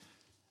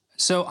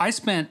So I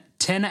spent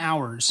 10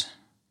 hours,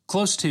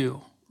 close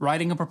to,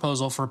 writing a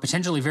proposal for a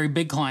potentially very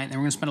big client, and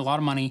we're going to spend a lot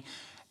of money.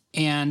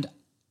 And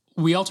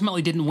we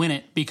ultimately didn't win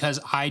it because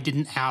I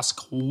didn't ask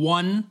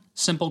one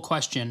simple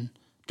question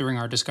during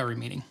our discovery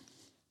meeting.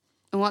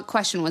 And what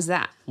question was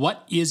that?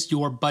 What is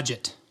your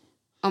budget?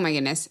 Oh my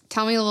goodness.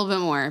 Tell me a little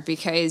bit more,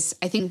 because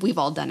I think we've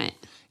all done it.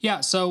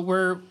 Yeah, so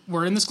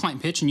we're in this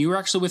client pitch, and you were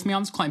actually with me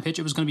on this client pitch.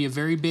 It was going to be a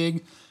very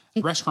big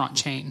restaurant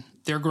chain.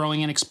 They're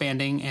growing and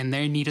expanding, and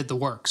they needed the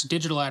works.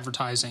 Digital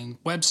advertising,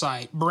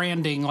 website,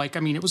 branding.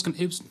 It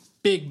was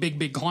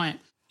big client.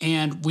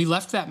 And we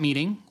left that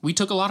meeting. We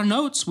took a lot of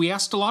notes. We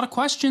asked a lot of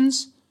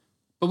questions,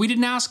 but we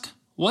didn't ask,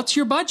 what's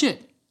your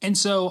budget? And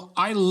so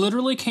I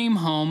literally came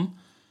home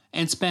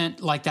and spent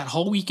that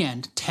whole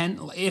weekend,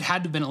 it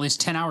had to have been at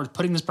least 10 hours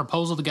putting this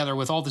proposal together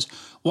with all this,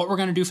 what we're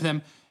going to do for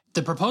them.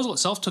 The proposal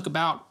itself took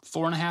about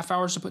 4.5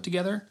 hours to put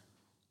together.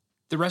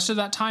 The rest of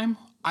that time,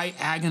 I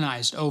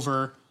agonized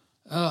over,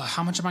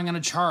 how much am I going to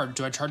charge?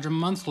 Do I charge them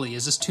monthly?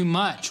 Is this too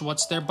much?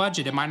 What's their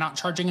budget? Am I not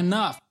charging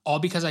enough? All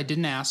because I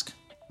didn't ask,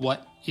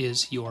 what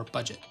is your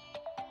budget?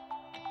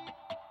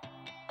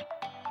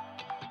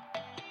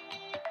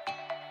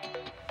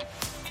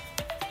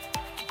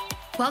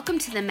 Welcome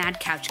to the Mad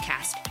Couch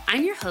Cast.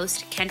 I'm your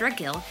host, Kendra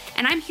Gill,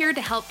 and I'm here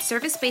to help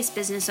service-based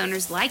business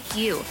owners like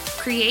you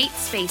create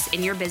space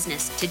in your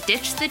business to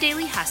ditch the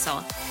daily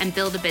hustle and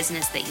build a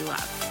business that you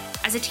love.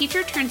 As a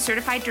teacher turned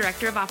certified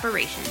director of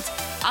operations,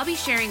 I'll be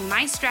sharing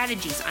my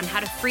strategies on how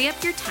to free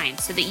up your time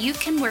so that you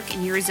can work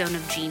in your zone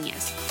of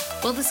genius.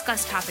 We'll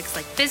discuss topics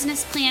like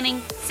business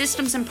planning,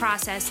 systems and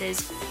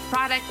processes,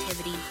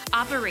 productivity,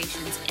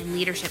 operations, and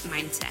leadership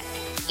mindset.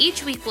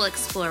 Each week we'll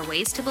explore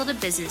ways to build a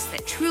business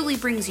that truly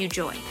brings you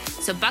joy.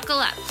 So buckle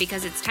up,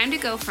 because it's time to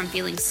go from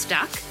feeling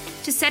stuck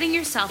to setting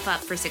yourself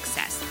up for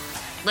success.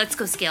 Let's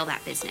go scale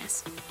that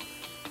business.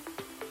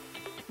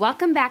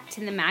 Welcome back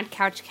to the Mad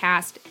Couch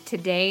Cast.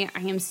 Today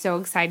I am so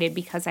excited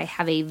because I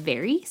have a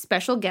very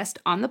special guest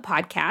on the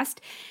podcast,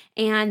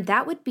 and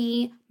that would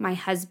be my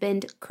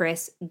husband,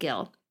 Chris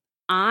Gill.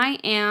 I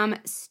am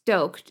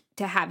stoked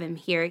to have him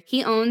here.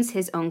 He owns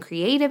his own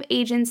creative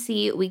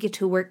agency. We get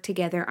to work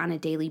together on a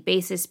daily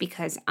basis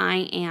because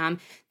I am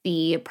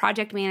the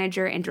project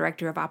manager and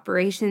director of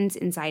operations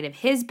inside of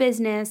his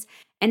business.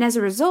 And as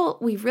a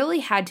result, we've really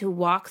had to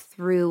walk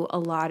through a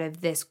lot of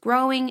this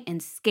growing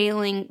and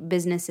scaling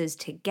businesses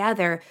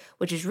together,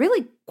 which is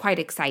really quite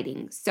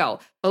exciting. So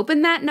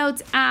open that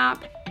notes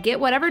app, get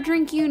whatever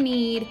drink you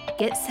need,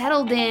 get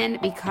settled in,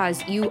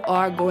 because you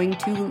are going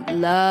to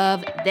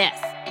love this.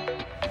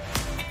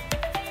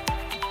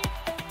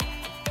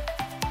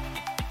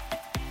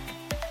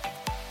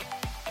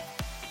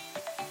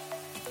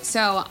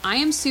 So I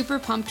am super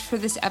pumped for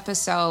this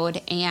episode,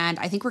 and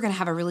I think we're going to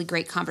have a really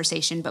great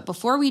conversation. But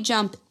before we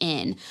jump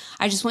in,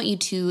 I just want you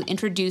to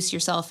introduce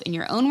yourself in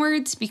your own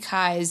words,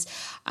 because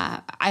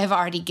I have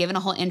already given a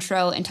whole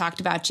intro and talked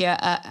about you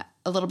a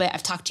little bit.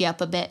 I've talked you up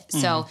a bit.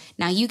 So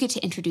now you get to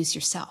introduce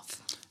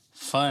yourself.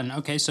 Fun.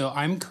 Okay, so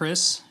I'm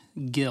Chris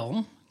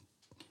Gill.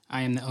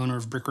 I am the owner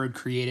of Brick Road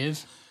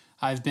Creative.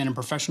 I've been a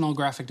professional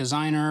graphic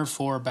designer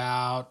for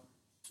about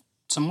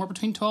somewhere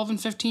between 12 and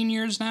 15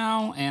 years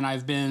now, and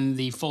I've been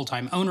the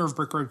full-time owner of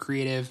Brick Road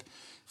Creative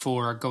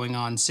for going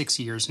on 6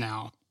 years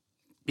now.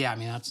 Yeah, I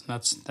mean,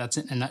 that's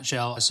it in a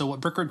nutshell. So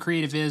what Brick Road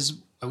Creative is,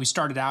 we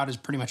started out as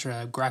pretty much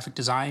a graphic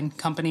design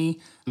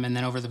company, and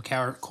then over the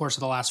course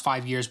of the last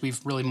 5 years,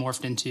 we've really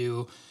morphed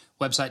into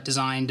website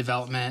design,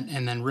 development,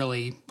 and then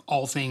really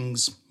all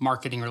things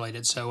marketing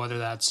related. So whether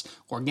that's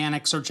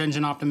organic search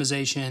engine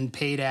optimization,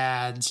 paid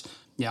ads,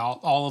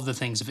 all of the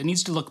things. If it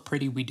needs to look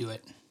pretty, we do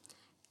it.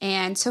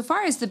 And so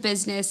far as the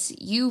business,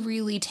 you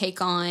really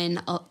take on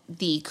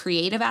the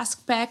creative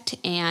aspect,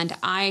 and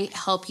I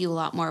help you a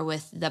lot more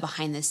with the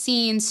behind the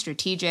scenes,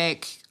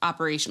 strategic,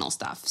 operational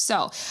stuff.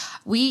 So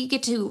we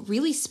get to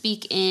really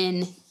speak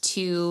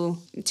to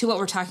what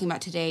we're talking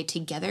about today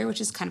together, which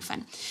is kind of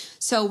fun.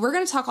 So we're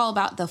going to talk all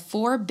about the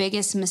 4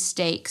 biggest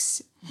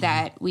mistakes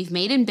that we've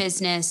made in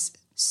business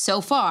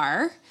so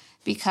far,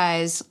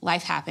 because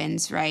life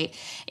happens, right?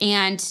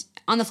 And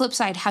on the flip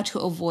side, how to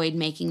avoid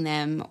making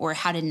them or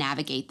how to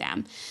navigate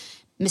them.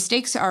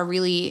 Mistakes are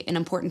really an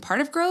important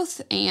part of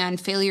growth, and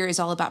failure is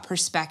all about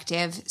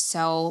perspective.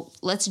 So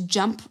let's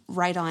jump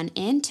right on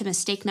into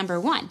mistake number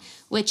 1,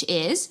 which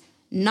is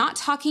not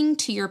talking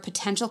to your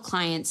potential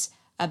clients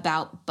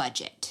about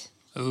budget.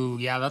 Oh,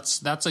 yeah,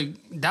 that's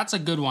a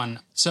good one.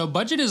 So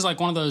budget is like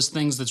one of those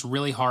things that's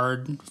really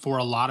hard for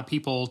a lot of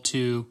people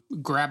to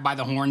grab by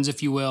the horns,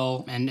 if you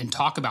will, and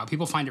talk about.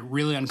 People find it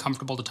really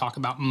uncomfortable to talk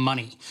about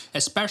money,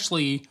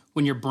 especially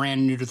when you're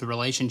brand new to the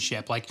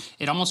relationship. Like,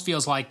 it almost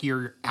feels like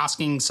you're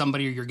asking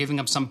somebody or you're giving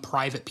up some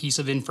private piece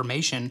of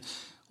information,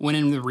 when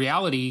in the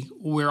reality,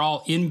 we're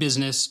all in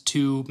business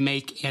to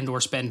make and or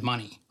spend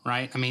money,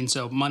 right? I mean,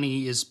 so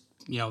money is,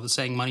 the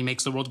saying, money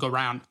makes the world go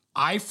round.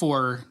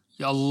 For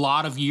a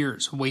lot of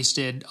years,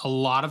 wasted a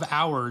lot of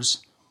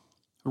hours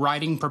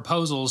writing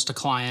proposals to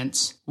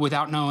clients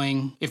without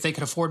knowing if they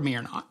could afford me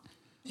or not.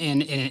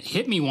 And it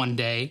hit me one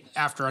day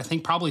after I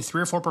think probably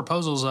 3 or 4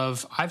 proposals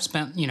of I've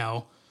spent,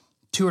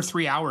 2 or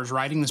 3 hours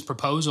writing this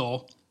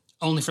proposal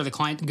only for the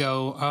client to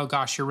go, oh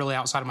gosh, you're really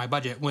outside of my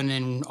budget. When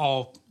in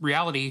all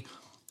reality,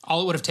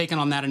 all it would have taken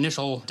on that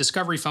initial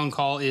discovery phone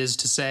call is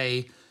to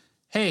say,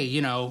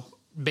 hey,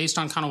 based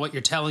on kind of what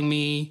you're telling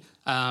me,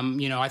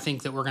 I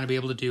think that we're going to be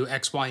able to do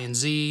X, Y, and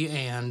Z.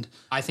 And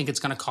I think it's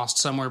going to cost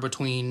somewhere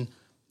between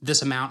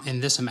this amount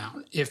and this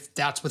amount. If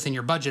that's within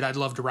your budget, I'd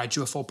love to write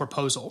you a full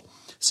proposal.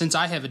 Since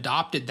I have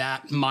adopted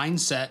that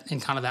mindset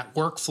and kind of that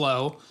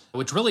workflow,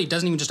 which really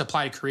doesn't even just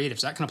apply to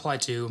creatives, that can apply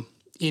to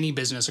any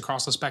business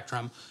across the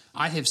spectrum,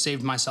 I have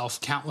saved myself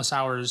countless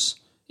hours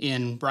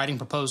in writing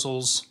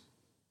proposals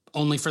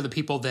only for the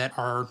people that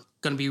are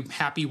going to be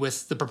happy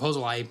with the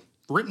proposal I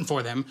written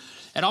for them.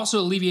 It also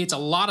alleviates a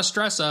lot of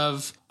stress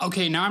of,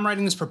 okay, now I'm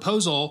writing this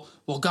proposal.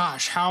 Well,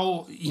 gosh,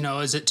 how,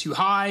 is it too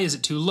high? Is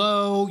it too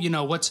low?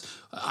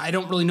 I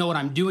don't really know what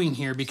I'm doing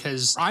here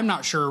because I'm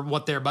not sure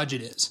what their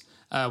budget is,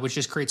 which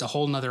just creates a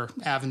whole nother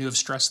avenue of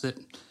stress that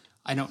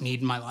I don't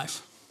need in my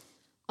life.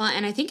 Well,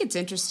 and I think it's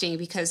interesting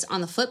because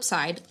on the flip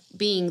side,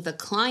 being the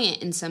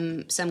client in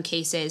some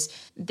cases,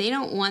 they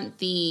don't want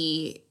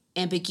the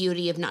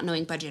ambiguity of not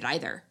knowing budget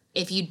either.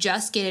 If you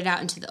just get it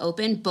out into the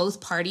open, both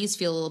parties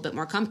feel a little bit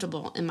more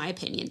comfortable, in my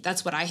opinion.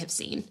 That's what I have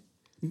seen.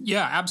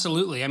 Yeah,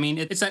 absolutely. I mean,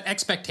 it's that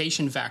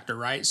expectation factor,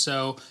 right?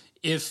 So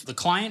if the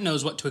client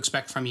knows what to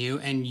expect from you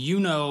and you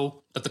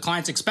know that the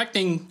client's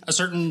expecting a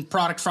certain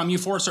product from you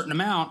for a certain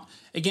amount,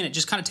 again, it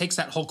just kind of takes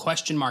that whole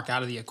question mark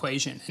out of the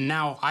equation. And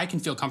now I can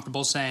feel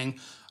comfortable saying,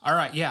 all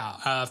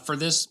right, for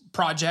this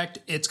project,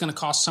 it's going to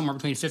cost somewhere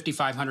between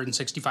 $5,500 and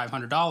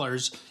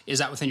 $6,500. Is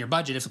that within your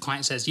budget? If the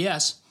client says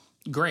yes,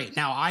 great.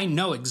 Now I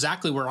know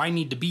exactly where I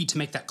need to be to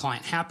make that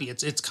client happy.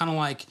 It's kind of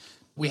like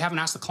we haven't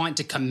asked the client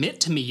to commit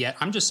to me yet.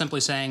 I'm just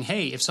simply saying,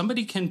 hey, if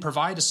somebody can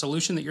provide a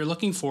solution that you're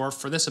looking for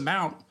this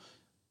amount,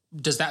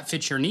 does that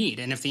fit your need?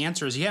 And if the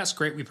answer is yes,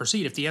 great, we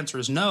proceed. If the answer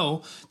is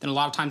no, then a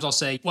lot of times I'll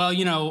say,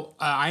 well,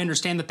 I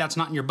understand that that's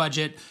not in your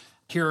budget.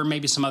 Here are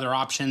maybe some other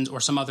options or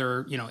some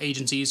other,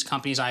 agencies,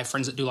 companies. I have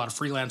friends that do a lot of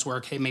freelance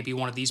work. Hey, maybe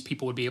one of these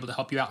people would be able to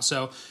help you out.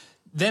 So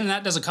then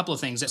that does a couple of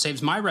things. It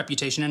saves my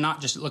reputation, and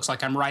not just it looks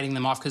like I'm writing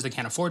them off because they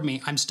can't afford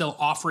me. I'm still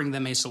offering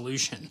them a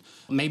solution.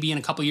 Maybe in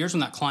a couple of years when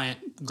that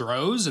client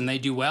grows and they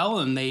do well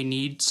and they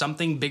need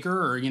something bigger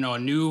or, a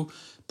new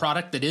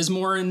product that is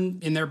more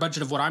in their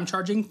budget of what I'm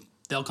charging,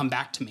 they'll come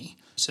back to me.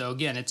 So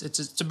again,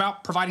 it's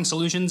about providing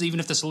solutions, even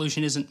if the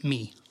solution isn't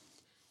me.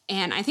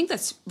 And I think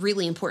that's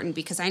really important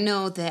because I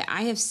know that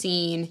I have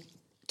seen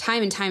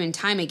time and time and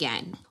time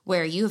again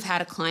where you have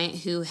had a client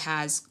who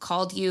has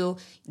called you,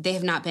 they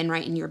have not been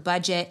right in your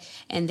budget,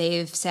 and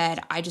they've said,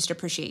 I just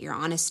appreciate your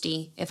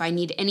honesty. If I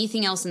need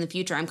anything else in the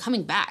future, I'm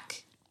coming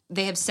back.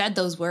 They have said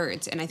those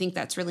words, and I think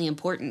that's really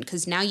important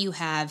because now you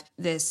have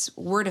this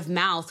word of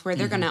mouth where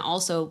they're going to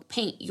also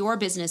paint your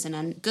business in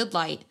a good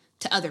light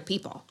to other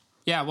people.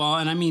 Yeah, well,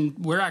 and I mean,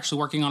 we're actually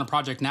working on a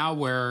project now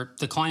where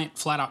the client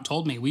flat out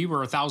told me we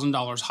were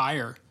 $1,000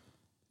 higher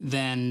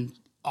than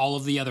all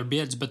of the other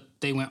bids, but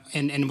they went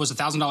and it was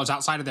 $1,000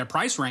 outside of their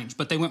price range,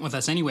 but they went with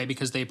us anyway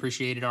because they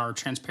appreciated our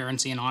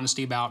transparency and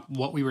honesty about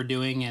what we were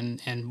doing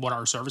and what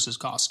our services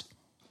cost.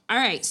 All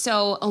right.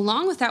 So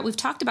along with that, we've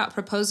talked about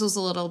proposals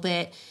a little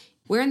bit.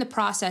 We're in the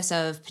process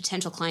of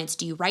potential clients.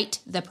 Do you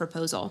write the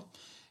proposal?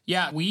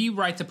 Yeah, we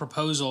write the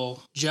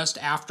proposal just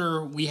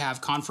after we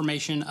have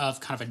confirmation of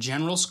kind of a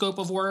general scope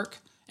of work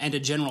and a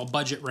general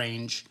budget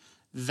range.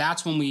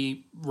 That's when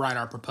we write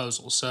our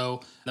proposal.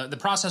 So the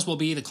process will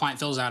be the client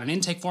fills out an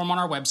intake form on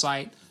our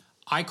website.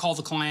 I call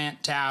the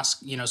client to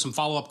ask, some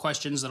follow-up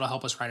questions that'll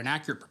help us write an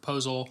accurate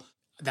proposal.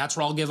 That's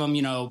where I'll give them,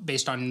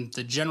 based on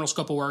the general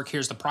scope of work,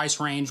 here's the price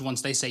range.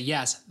 Once they say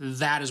yes,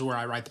 that is where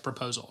I write the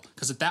proposal.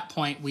 Because at that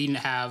point, we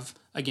have,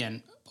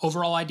 again,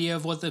 overall idea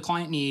of what the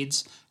client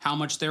needs, how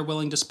much they're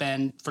willing to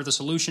spend for the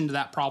solution to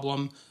that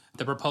problem.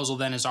 The proposal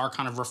then is our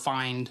kind of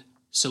refined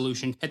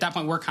solution. At that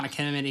point, we're kind of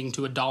committing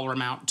to a dollar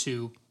amount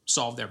to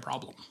solve their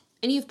problem.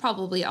 And you've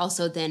probably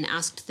also then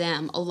asked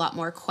them a lot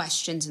more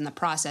questions in the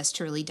process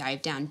to really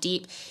dive down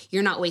deep.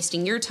 You're not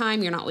wasting your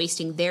time. You're not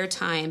wasting their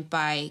time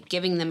by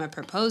giving them a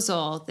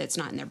proposal that's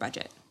not in their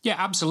budget. Yeah,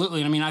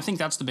 absolutely. I mean, I think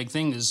that's the big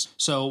thing is,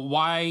 so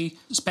why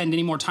spend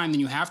any more time than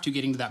you have to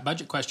getting to that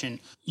budget question?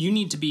 You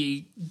need to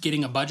be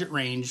getting a budget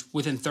range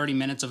within 30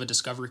 minutes of a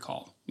discovery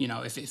call.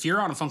 If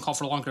you're on a phone call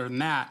for longer than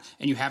that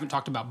and you haven't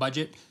talked about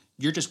budget,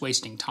 you're just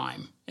wasting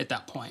time at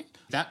that point.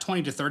 That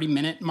 20 to 30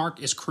 minute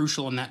mark is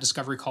crucial in that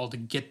discovery call to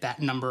get that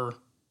number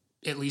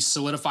at least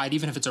solidified,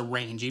 even if it's a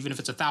range, even if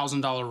it's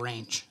 $1,000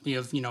 range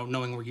of,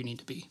 knowing where you need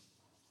to be.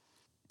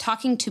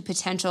 Talking to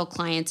potential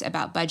clients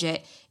about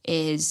budget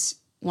is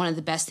one of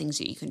the best things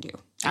that you can do.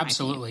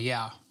 Absolutely,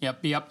 yeah.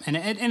 Yep. And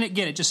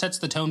again, it just sets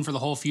the tone for the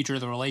whole future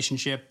of the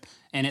relationship,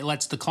 and it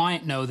lets the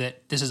client know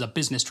that this is a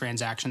business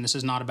transaction. This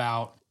is not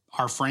about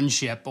our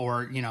friendship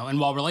or, and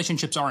while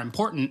relationships are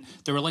important,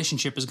 the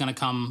relationship is going to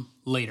come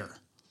later.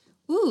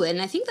 Ooh,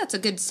 and I think that's a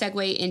good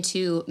segue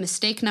into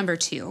mistake number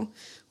 2,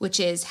 which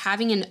is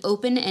having an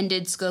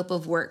open-ended scope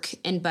of work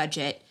and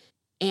budget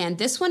And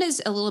this one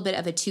is a little bit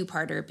of a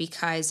two-parter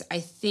because I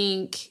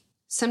think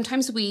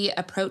sometimes we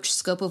approach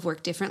scope of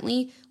work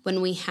differently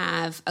when we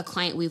have a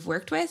client we've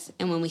worked with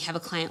and when we have a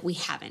client we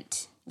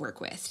haven't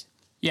worked with.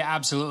 Yeah,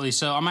 absolutely.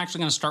 So I'm actually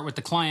going to start with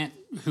the client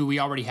who we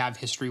already have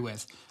history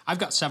with. I've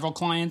got several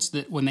clients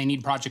that when they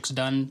need projects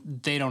done,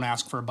 they don't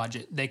ask for a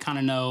budget. They kind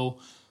of know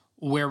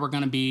where we're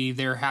going to be.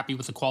 They're happy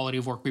with the quality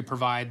of work we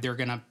provide. They're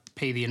going to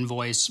pay the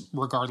invoice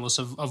regardless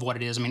of what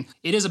it is. I mean,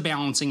 it is a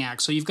balancing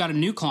act. So you've got a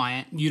new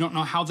client. You don't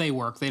know how they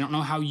work. They don't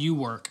know how you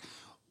work.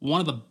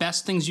 One of the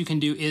best things you can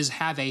do is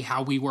have a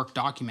how we work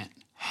document.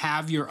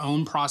 Have your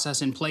own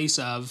process in place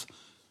of,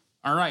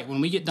 all right, when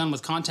we get done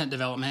with content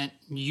development,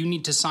 you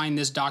need to sign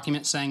this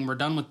document saying we're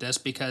done with this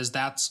because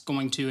that's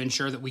going to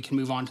ensure that we can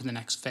move on to the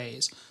next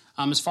phase.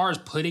 As far as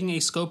putting a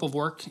scope of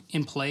work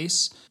in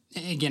place,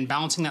 again,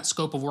 balancing that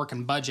scope of work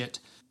and budget,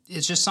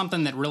 it's just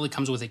something that really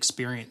comes with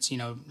experience. You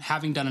know,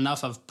 having done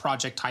enough of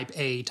project type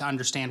A to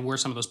understand where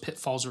some of those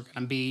pitfalls are going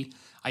to be,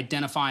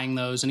 identifying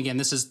those. And again,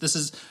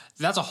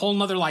 that's a whole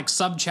nother like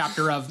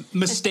subchapter of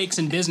mistakes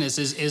in business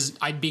is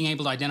being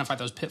able to identify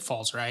those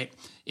pitfalls, right?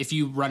 If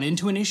you run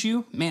into an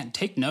issue, man,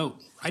 take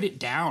note, write it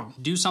down,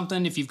 do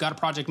something. If you've got a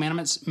project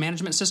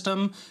management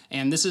system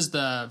and this is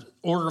the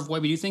order of way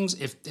we do things,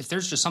 if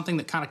there's just something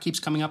that kind of keeps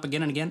coming up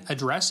again and again,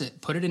 address it,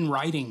 put it in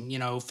writing,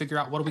 figure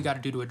out what do we got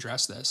to do to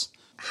address this.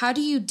 How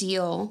do you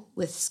deal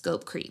with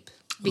scope creep?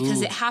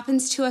 Because it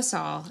happens to us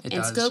all. It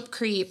and does. Scope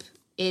creep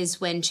is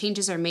when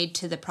changes are made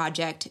to the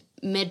project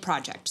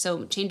mid-project.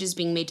 So changes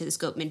being made to the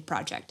scope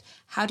mid-project.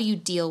 How do you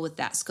deal with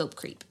that scope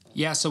creep?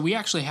 Yeah, so we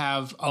actually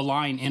have a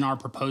line in our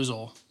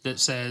proposal that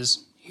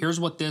says, here's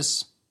what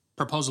this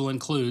proposal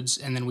includes,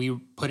 and then we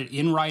put it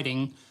in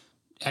writing,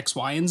 X,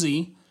 Y, and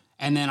Z,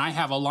 and then I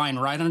have a line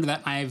right under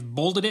that, and I've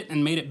bolded it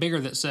and made it bigger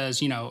that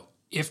says,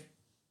 if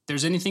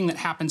there's anything that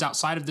happens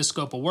outside of this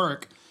scope of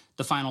work,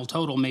 the final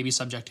total may be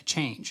subject to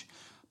change.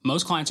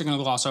 Most clients are going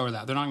to gloss over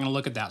that. They're not going to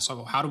look at that.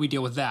 So how do we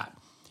deal with that?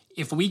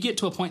 If we get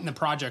to a point in the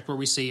project where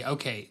we see,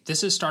 okay,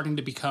 this is starting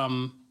to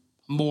become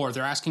more,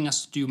 they're asking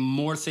us to do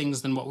more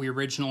things than what we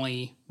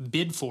originally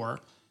bid for,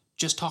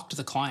 just talk to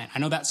the client. I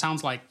know that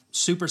sounds like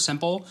super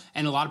simple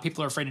and a lot of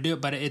people are afraid to do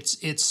it, but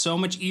it's so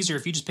much easier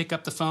if you just pick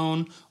up the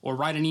phone or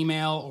write an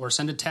email or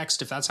send a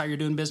text if that's how you're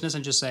doing business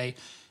and just say,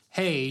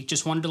 hey,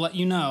 just wanted to let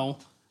you know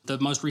the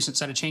most recent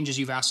set of changes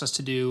you've asked us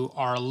to do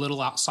are a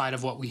little outside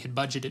of what we had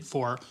budgeted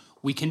for.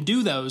 We can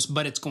do those,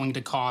 but it's going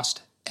to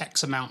cost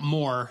X amount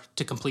more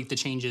to complete the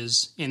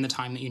changes in the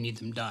time that you need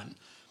them done.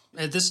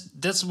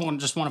 This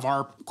one of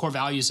our core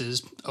values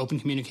is open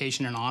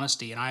communication and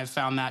honesty, and I've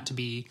found that to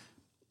be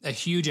a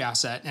huge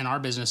asset in our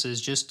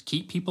businesses. Just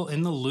keep people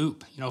in the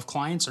loop. If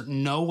clients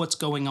know what's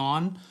going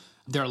on,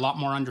 they're a lot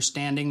more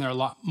understanding. They're a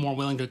lot more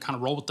willing to kind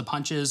of roll with the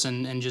punches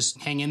and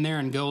just hang in there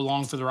and go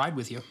along for the ride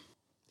with you.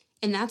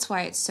 And that's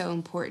why it's so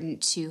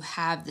important to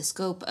have the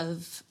scope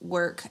of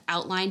work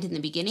outlined in the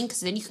beginning,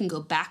 because then you can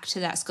go back to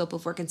that scope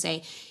of work and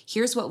say,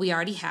 here's what we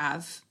already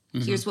have.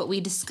 Mm-hmm. Here's what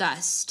we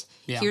discussed.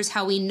 Yeah. Here's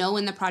how we know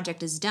when the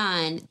project is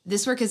done.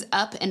 This work is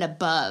up and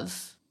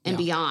above and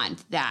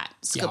beyond that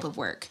scope of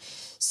work.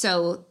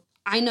 So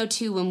I know,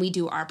 too, when we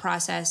do our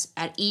process,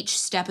 at each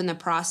step in the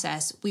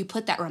process, we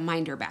put that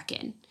reminder back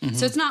in. Mm-hmm.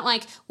 So it's not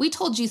like, we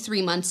told you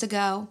 3 months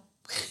ago.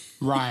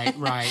 Right,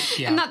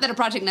 yeah. And not that a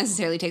project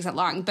necessarily takes that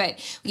long, but,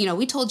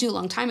 we told you a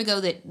long time ago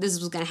that this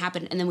was going to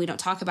happen, and then we don't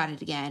talk about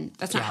it again.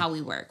 That's not how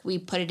we work. We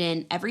put it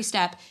in every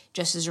step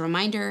just as a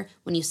reminder.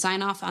 When you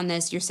sign off on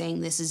this, you're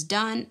saying this is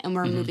done, and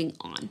we're moving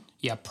on.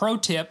 Yeah, pro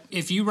tip,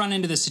 if you run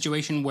into this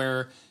situation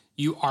where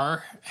you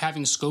are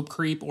having scope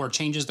creep or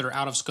changes that are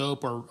out of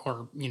scope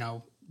or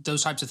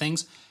those types of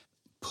things,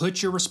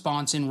 put your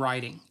response in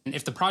writing. And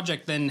if the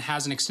project then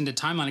has an extended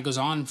timeline, it goes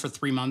on for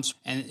 3 months,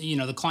 and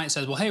the client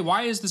says, well, hey,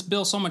 why is this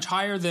bill so much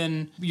higher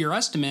than your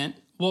estimate?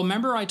 Well,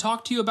 remember I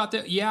talked to you about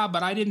that? Yeah,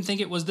 but I didn't think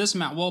it was this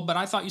amount. Well, but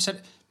I thought you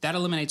said that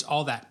eliminates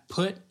all that.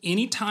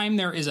 Anytime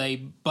there is a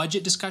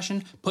budget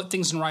discussion, put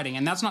things in writing.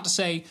 And that's not to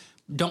say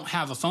don't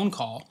have a phone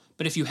call,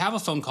 but if you have a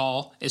phone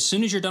call, as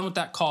soon as you're done with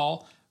that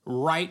call,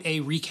 write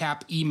a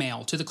recap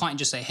email to the client.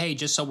 Just say, hey,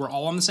 just so we're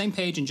all on the same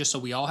page and just so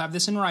we all have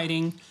this in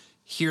writing,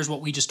 here's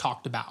what we just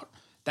talked about.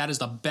 That is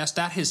the best.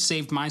 That has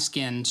saved my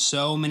skin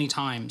so many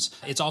times.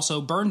 It's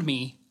also burned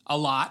me a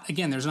lot.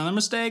 Again, there's another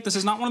mistake. This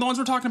is not one of the ones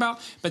we're talking about,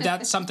 but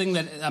that's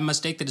a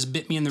mistake that has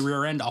bit me in the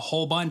rear end a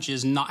whole bunch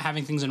is not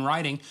having things in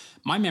writing.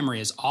 My memory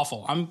is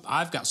awful.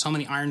 I've got so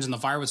many irons in the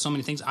fire with so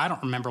many things. I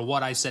don't remember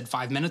what I said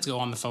 5 minutes ago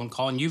on the phone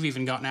call, and you've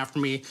even gotten after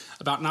me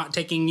about not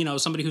taking,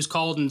 somebody who's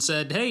called and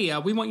said, hey,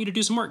 we want you to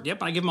do some work. Yep,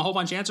 and I give them a whole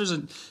bunch of answers,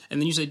 and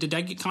then you say, did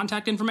I get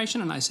contact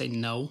information? And I say,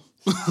 no.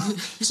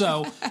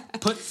 So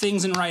put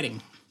things in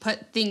writing.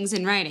 Put things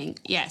in writing,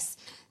 yes.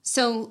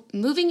 So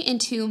moving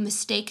into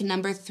mistake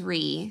number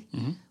 3,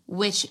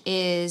 which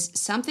is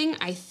something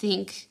I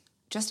think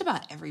just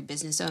about every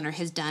business owner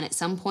has done at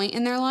some point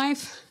in their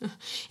life,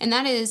 and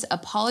that is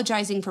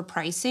apologizing for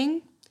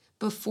pricing,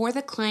 before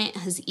the client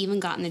has even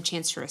gotten the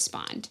chance to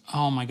respond.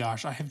 Oh my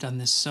gosh, I have done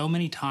this so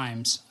many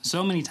times.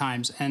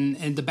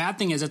 And the bad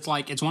thing is it's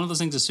one of those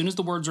things, as soon as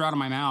the words are out of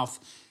my mouth,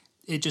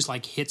 it just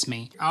like hits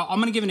me. I'm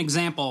going to give an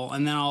example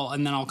and then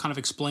I'll kind of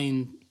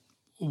explain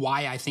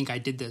why I think I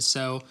did this.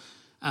 So,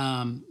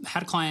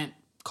 had a client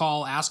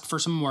call, ask for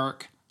some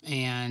work,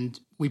 and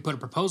we put a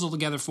proposal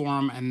together for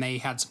them, and they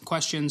had some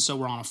questions. So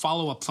we're on a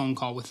follow-up phone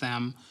call with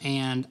them,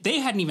 and they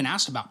hadn't even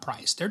asked about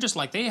price. They're just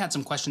like, they had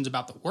some questions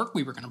about the work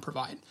we were going to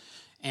provide.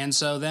 And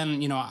so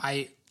then,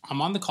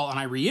 I'm on the call and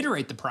I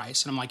reiterate the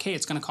price, and I'm like, hey,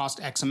 it's going to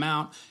cost X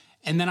amount.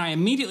 And then I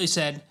immediately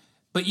said,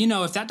 but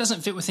if that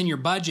doesn't fit within your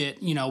budget,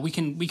 we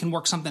can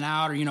work something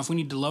out, or, if we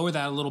need to lower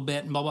that a little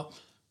bit and blah, blah.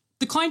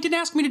 The client didn't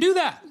ask me to do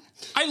that.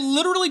 I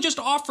literally just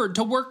offered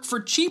to work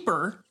for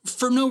cheaper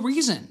for no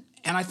reason.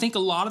 And I think a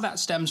lot of that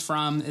stems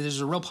from,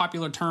 there's a real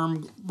popular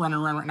term running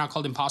around right now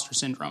called imposter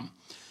syndrome.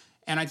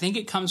 And I think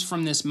it comes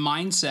from this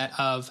mindset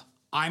of,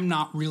 I'm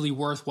not really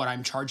worth what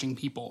I'm charging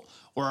people,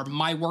 or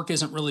my work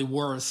isn't really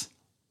worth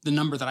the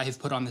number that I have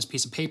put on this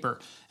piece of paper.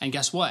 And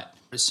guess what?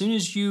 As soon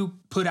as you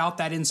put out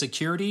that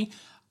insecurity,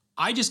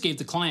 I just gave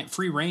the client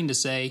free rein to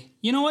say,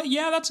 you know what?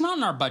 Yeah, that's not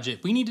in our budget.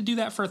 We need to do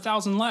that for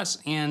 $1,000 less.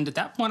 And at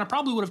that point, I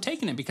probably would have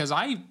taken it because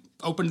I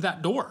opened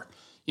that door.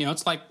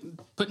 It's like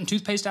putting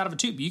toothpaste out of a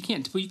tube. You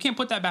can't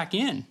put that back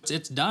in.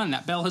 It's done.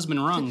 That bell has been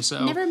rung.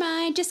 So never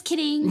mind. Just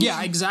kidding.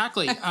 Yeah,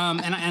 exactly.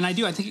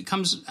 I think it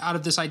comes out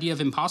of this idea of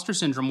imposter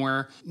syndrome,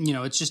 where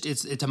it's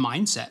a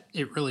mindset.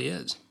 It really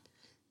is.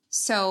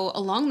 So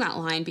along that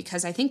line,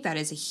 because I think that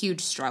is a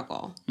huge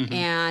struggle,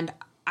 and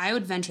I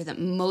would venture that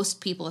most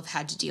people have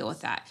had to deal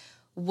with that.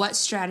 What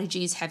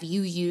strategies have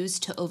you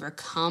used to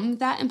overcome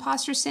that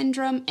imposter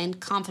syndrome and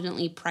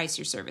confidently price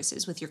your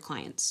services with your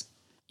clients?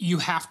 You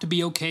have to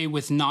be okay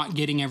with not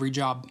getting every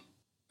job.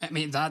 I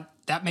mean,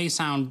 that may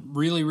sound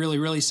really, really,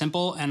 really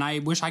simple, and I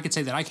wish I could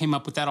say that I came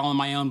up with that all on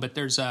my own, but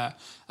there's a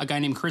guy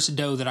named Chris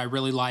Doe that I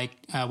really like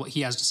what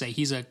he has to say.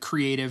 He's a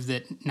creative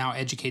that now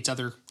educates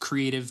other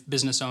creative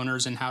business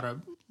owners in how to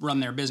run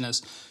their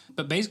business.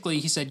 But basically,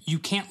 he said, you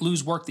can't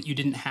lose work that you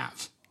didn't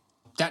have.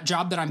 That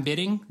job that I'm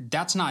bidding,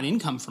 that's not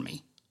income for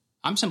me.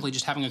 I'm simply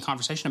just having a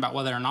conversation about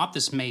whether or not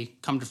this may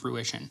come to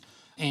fruition.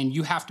 And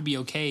you have to be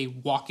okay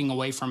walking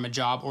away from a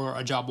job, or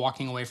a job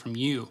walking away from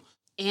you.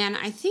 And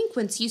I think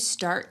once you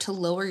start to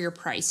lower your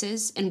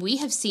prices, and we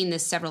have seen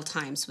this several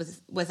times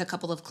with a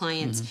couple of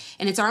clients,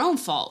 and it's our own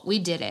fault, we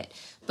did it.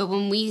 But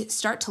when we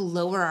start to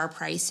lower our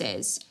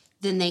prices,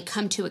 then they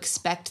come to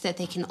expect that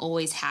they can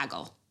always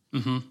haggle.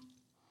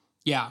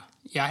 Yeah,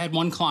 I had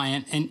one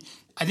client, and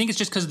I think it's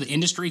just because of the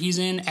industry he's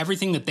in.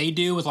 Everything that they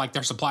do with like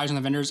their suppliers and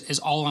the vendors is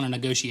all on a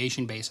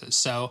negotiation basis.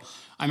 So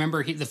I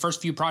remember the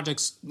first few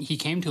projects he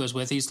came to us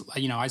with,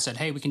 I said,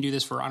 hey, we can do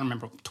this for, I don't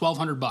remember,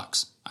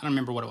 $1,200. I don't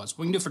remember what it was.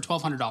 We can do it for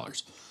 $1,200. And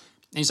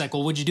he's like,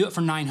 well, would you do it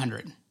for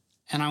 $900?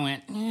 And I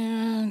went,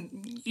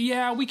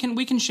 yeah, we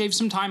can shave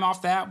some time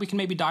off that. We can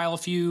maybe dial a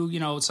few,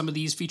 some of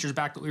these features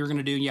back that we were going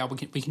to do. Yeah,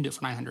 we can do it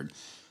for $900.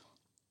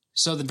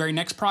 So the very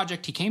next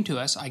project he came to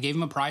us, I gave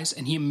him a price,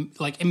 and he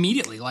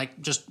immediately,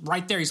 just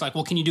right there, he's like,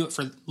 well, can you do it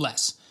for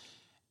less?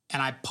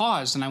 And I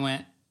paused and I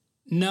went,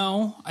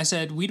 no. I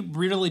said, we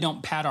really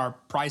don't pad our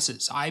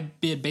prices. I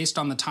bid based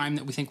on the time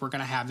that we think we're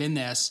going to have in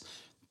this.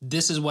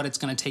 This is what it's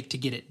going to take to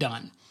get it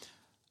done.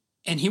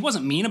 And he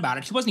wasn't mean about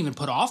it. He wasn't even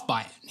put off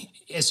by it.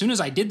 As soon as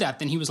I did that,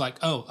 then he was like,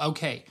 oh,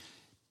 okay.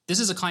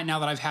 This is a client now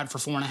that I've had for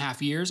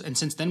 4.5 years. And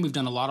since then, we've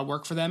done a lot of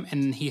work for them.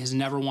 And he has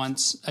never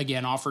once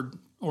again offered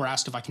or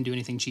asked if I can do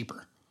anything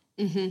cheaper.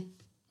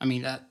 I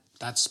mean,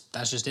 that's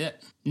just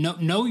it.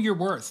 Know your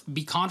worth.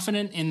 Be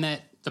confident in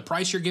that the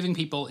price you're giving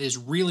people is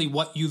really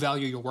what you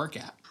value your work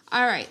at.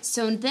 All right.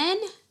 So then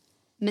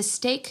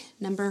mistake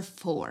number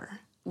 4,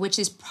 which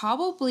is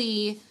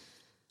probably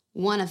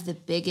one of the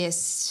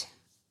biggest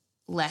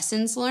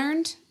lessons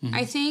learned,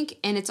 I think.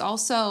 And it's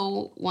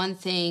also one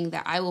thing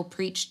that I will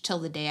preach till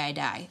the day I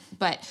die.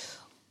 But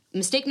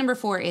mistake number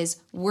 4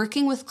 is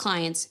working with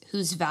clients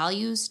whose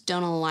values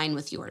don't align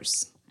with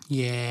yours.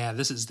 Yeah,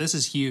 this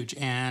is huge,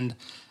 and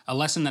a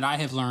lesson that I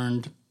have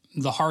learned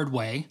the hard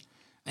way.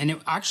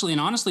 And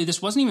honestly, this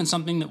wasn't even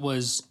something that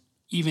was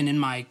even in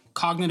my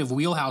cognitive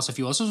wheelhouse, if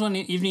you will. This wasn't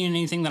even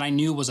anything that I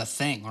knew was a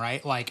thing,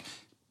 right? Like,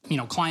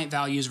 client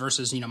values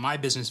versus, my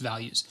business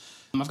values.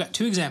 I've got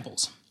 2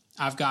 examples.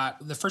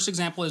 The first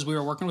example is we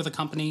were working with a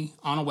company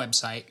on a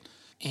website,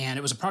 and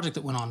it was a project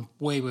that went on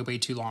way, way, way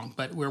too long.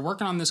 But we were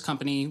working on this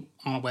company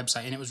on a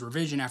website, and it was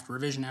revision after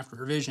revision after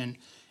revision.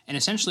 And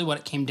essentially what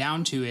it came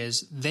down to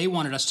is they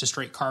wanted us to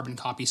straight carbon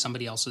copy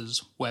somebody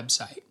else's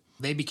website.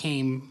 They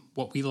became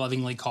what we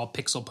lovingly call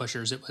pixel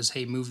pushers. It was,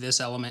 hey, move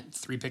this element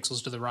 3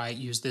 pixels to the right,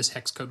 use this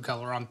hex code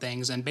color on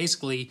things. And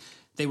basically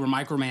they were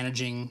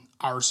micromanaging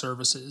our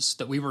services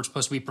that we were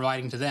supposed to be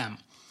providing to them,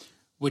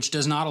 which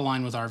does not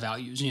align with our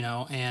values,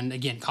 And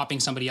again, copying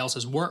somebody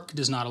else's work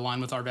does not align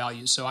with our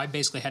values. So I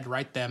basically had to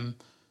write them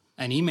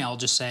an email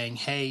just saying,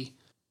 hey,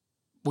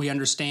 we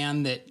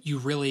understand that you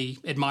really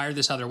admire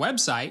this other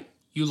website.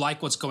 You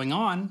like what's going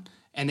on,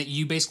 and that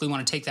you basically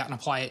want to take that and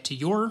apply it to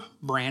your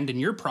brand and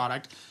your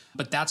product.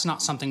 But that's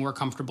not something we're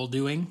comfortable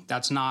doing.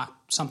 That's not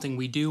something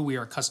we do. We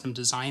are a custom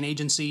design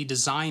agency.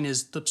 Design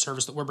is the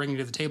service that we're bringing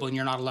to the table, and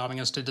you're not allowing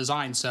us to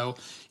design. So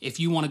if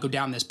you want to go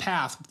down this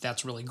path,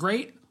 that's really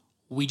great.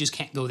 We just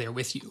can't go there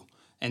with you.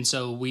 And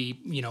so we,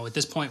 at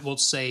this point, we'll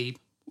say,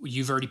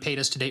 you've already paid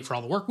us to date for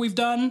all the work we've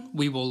done.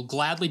 We will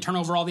gladly turn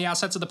over all the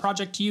assets of the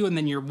project to you, and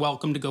then you're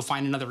welcome to go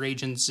find another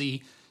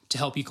agency to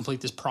help you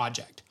complete this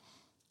project.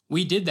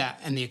 We did that,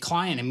 and the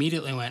client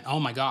immediately went, oh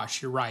my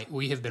gosh, you're right.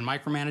 We have been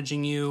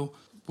micromanaging you.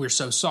 We're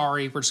so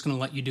sorry. We're just going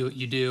to let you do what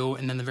you do.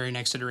 And then the very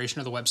next iteration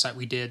of the website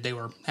we did, they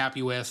were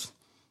happy with,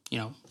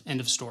 end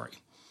of story.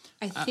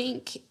 I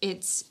think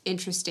it's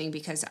interesting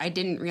because I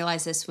didn't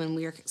realize this when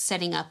we were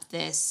setting up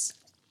this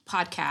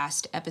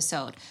podcast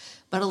episode,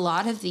 but a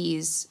lot of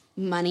these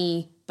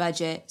money,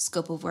 budget,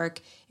 scope of work,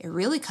 it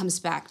really comes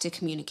back to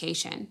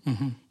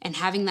communication and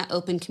having that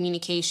open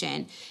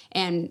communication.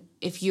 And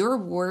if you're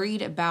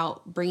worried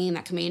about bringing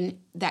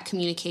that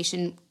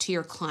communication to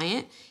your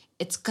client,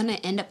 it's going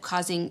to end up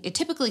it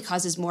typically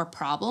causes more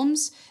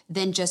problems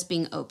than just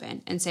being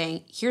open and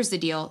saying, here's the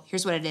deal,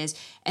 here's what it is.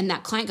 And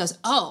that client goes,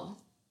 oh,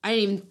 I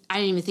didn't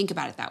even think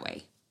about it that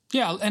way.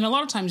 Yeah. And a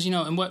lot of times,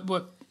 and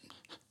what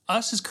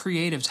us as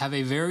creatives have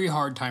a very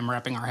hard time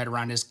wrapping our head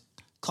around is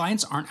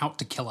clients aren't out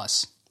to kill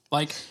us.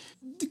 Like,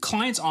 the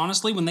clients,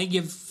 honestly, when they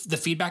give the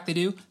feedback they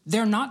do,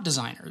 they're not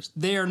designers.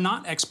 They're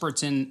not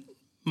experts in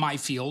my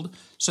field.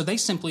 So they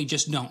simply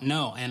just don't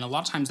know. And a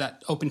lot of times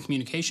that open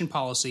communication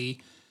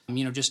policy,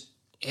 just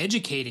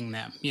educating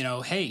them,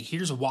 hey,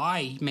 here's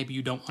why maybe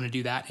you don't want to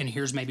do that. And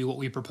here's maybe what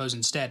we propose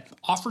instead.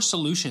 Offer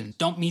solutions.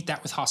 Don't meet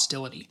that with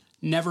hostility.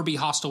 Never be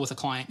hostile with a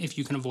client if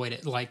you can avoid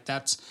it. Like,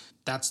 that's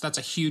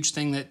a huge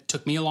thing that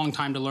took me a long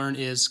time to learn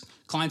is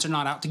clients are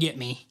not out to get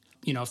me.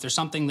 If there's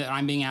something that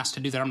I'm being asked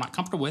to do that I'm not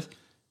comfortable with,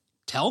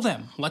 tell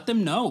them, let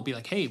them know, be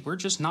like, hey, we're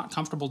just not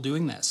comfortable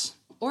doing this.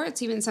 Or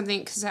it's even something,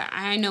 because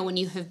I know when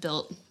you have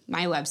built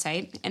my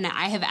website and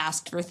I have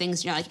asked for things,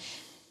 and you're like,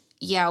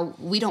 yeah,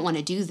 we don't want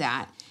to do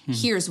that.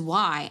 Here's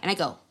why. And I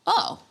go,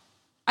 oh,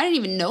 I didn't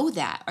even know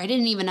that. Or I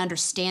didn't even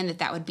understand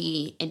that would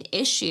be an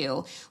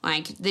issue.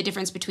 Like the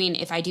difference between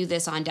if I do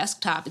this on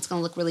desktop, it's going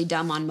to look really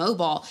dumb on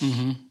mobile.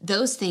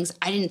 Those things,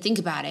 I didn't think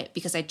about it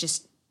because I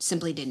just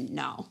simply didn't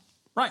know.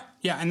 Right.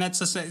 Yeah. And it's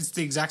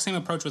the exact same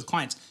approach with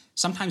clients.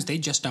 Sometimes they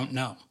just don't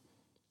know.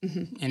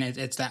 And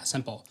it's that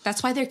simple.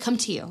 That's why they come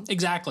to you.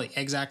 Exactly.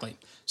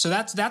 So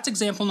that's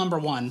example number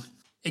one.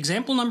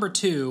 Example number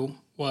two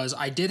was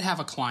I did have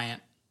a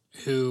client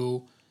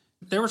who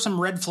there were some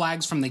red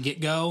flags from the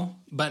get-go,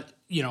 but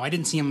I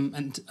didn't see them,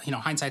 and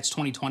hindsight's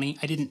 20/20.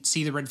 I didn't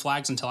see the red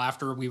flags until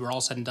after we were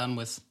all said and done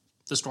with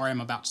the story I'm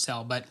about to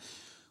tell. But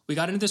we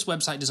got into this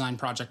website design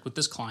project with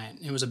this client.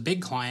 It was a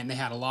big client. They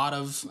had a lot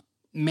of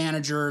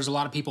managers, a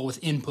lot of people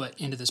with input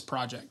into this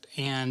project.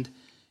 And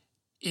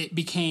it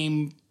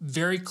became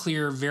very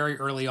clear very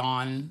early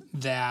on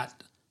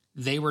that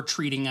they were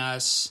treating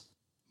us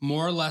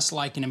more or less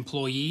like an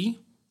employee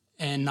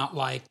and not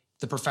like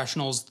the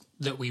professionals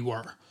that we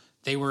were.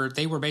 They were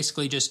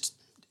basically just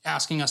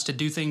asking us to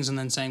do things and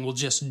then saying, well,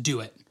 just do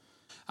it.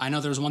 I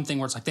know there was one thing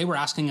where it's like they were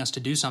asking us to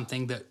do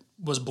something that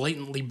was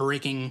blatantly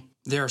breaking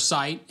their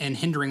site and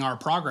hindering our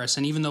progress.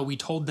 And even though we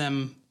told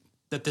them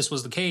that this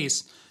was the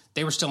case,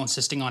 they were still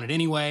insisting on it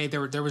anyway.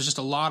 There was just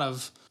a lot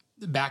of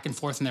back and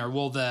forth in there.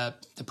 Well, the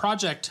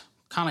project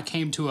kind of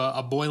came to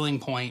a boiling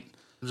point.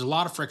 There was a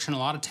lot of friction, a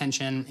lot of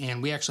tension,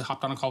 and we actually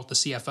hopped on a call with the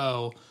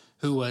CFO,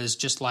 who was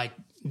just like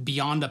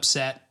beyond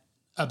upset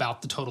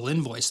about the total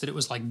invoice, that it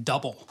was like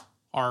double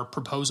our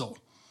proposal.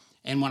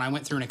 And when I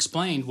went through and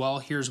explained, well,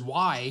 here's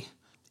why,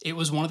 it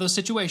was one of those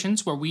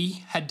situations where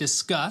we had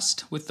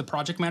discussed with the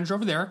project manager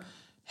over there,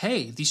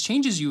 hey, these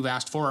changes you've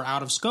asked for are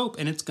out of scope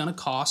and it's going to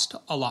cost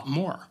a lot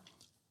more.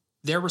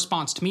 Their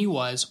response to me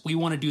was, we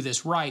want to do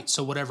this right,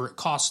 so whatever it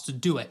costs to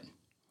do it.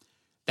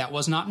 That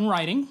was not in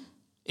writing.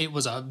 It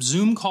was a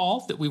Zoom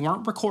call that we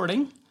weren't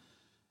recording.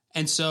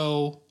 And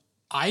so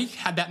I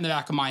had that in the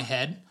back of my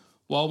head.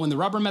 Well, when the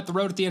rubber met the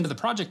road at the end of the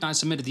project and I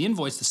submitted the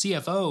invoice, the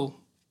CFO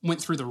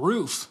went through the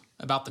roof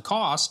about the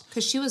cost.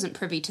 Because she wasn't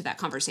privy to that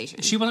conversation.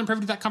 She wasn't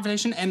privy to that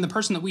conversation, and the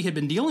person that we had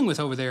been dealing with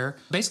over there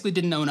basically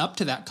didn't own up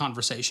to that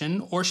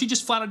conversation, or she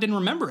just flat out didn't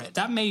remember it.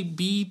 That may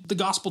be the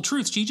gospel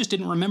truth. She just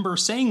didn't remember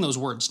saying those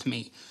words to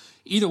me.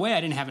 Either way,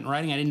 I didn't have it in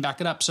writing. I didn't back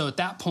it up. So at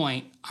that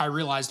point, I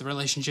realized the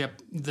relationship,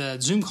 the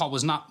Zoom call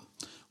was not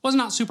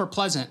super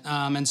pleasant.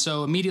 And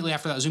so immediately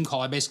after that Zoom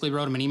call, I basically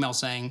wrote him an email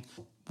saying,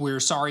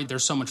 we're sorry,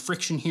 there's so much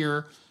friction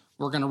here.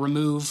 We're going to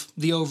remove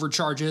the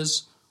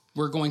overcharges.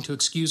 We're going to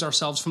excuse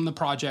ourselves from the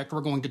project.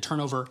 We're going to turn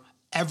over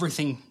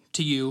everything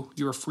to you.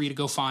 You are free to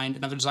go find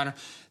another designer.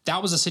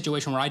 That was a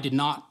situation where I did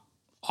not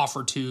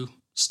offer to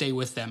stay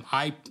with them.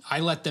 I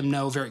let them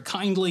know very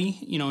kindly,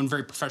 in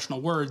very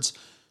professional words,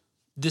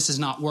 this is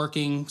not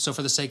working. So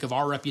for the sake of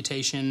our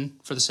reputation,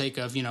 for the sake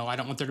of, I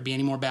don't want there to be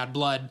any more bad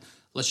blood,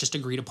 let's just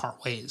agree to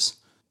part ways.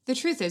 The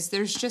truth is,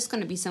 there's just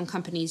going to be some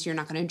companies you're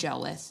not going to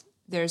gel with.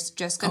 There's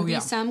just going to be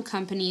some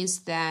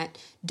companies that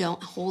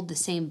don't hold the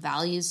same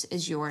values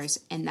as yours,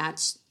 and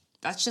that's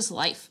just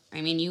life.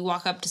 I mean, you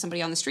walk up to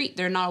somebody on the street,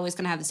 they're not always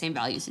going to have the same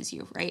values as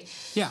you, right?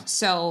 Yeah.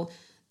 So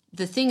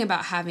the thing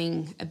about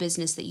having a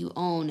business that you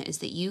own is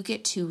that you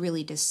get to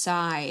really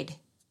decide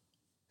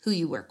who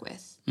you work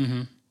with.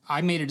 Mm-hmm.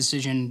 I made a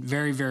decision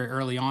very, very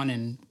early on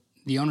in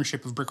the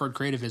ownership of Brickroad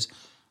Creative is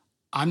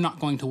I'm not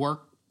going to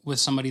work with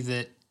somebody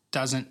that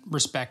doesn't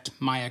respect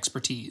my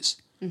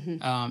expertise.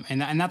 Mm-hmm.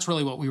 And that's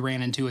really what we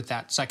ran into with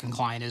that second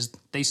client is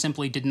they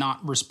simply did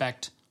not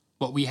respect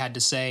what we had to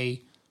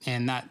say.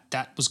 And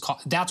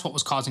that's what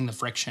was causing the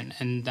friction.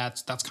 And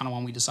that's kind of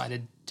when we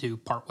decided to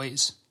part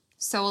ways.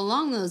 So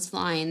along those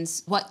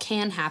lines, what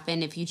can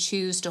happen if you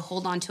choose to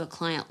hold on to a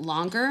client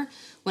longer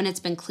when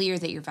it's been clear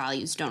that your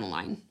values don't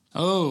align?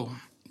 Oh,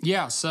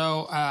 yeah.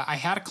 So I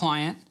had a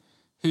client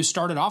who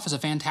started off as a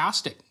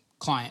fantastic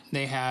client.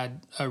 They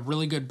had a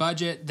really good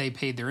budget. They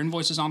paid their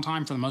invoices on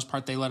time. For the most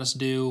part, they let us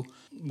do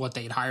what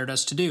they'd hired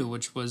us to do,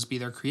 which was be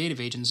their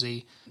creative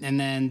agency. And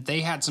then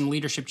they had some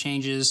leadership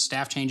changes,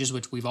 staff changes,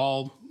 which we've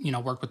all,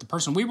 worked with. The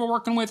person we were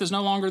working with is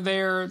no longer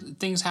there.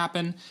 Things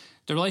happen.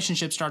 The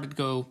relationship started to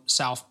go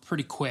south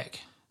pretty quick.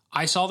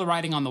 I saw the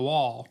writing on the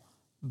wall,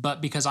 but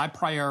because I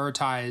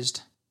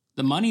prioritized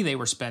the money they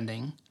were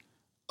spending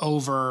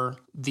over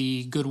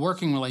the good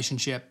working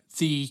relationship,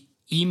 the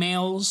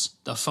emails,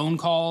 the phone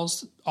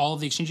calls, all of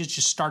the exchanges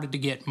just started to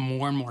get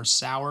more and more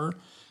sour.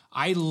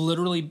 I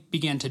literally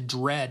began to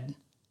dread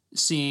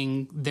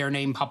seeing their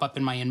name pop up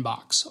in my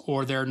inbox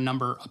or their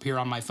number appear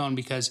on my phone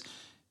because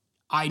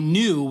I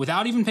knew,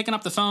 without even picking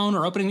up the phone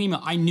or opening the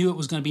email, I knew it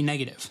was going to be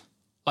negative.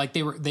 Like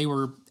they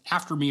were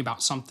after me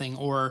about something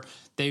or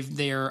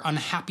they're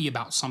unhappy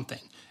about something.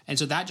 And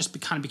so that just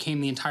kind of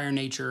became the entire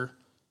nature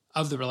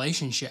of the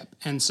relationship.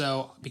 And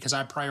so because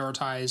I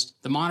prioritized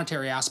the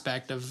monetary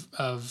aspect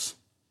of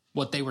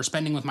what they were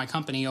spending with my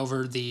company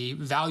over the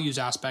values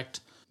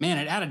aspect, man,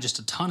 it added just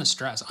a ton of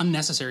stress,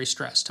 unnecessary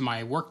stress to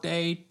my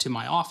workday, to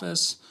my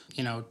office,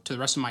 to the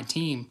rest of my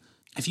team.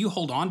 If you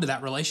hold on to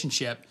that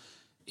relationship,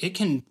 it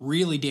can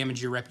really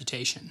damage your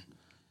reputation.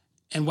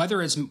 And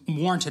whether it's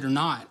warranted or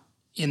not,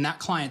 in that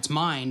client's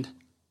mind,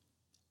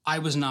 I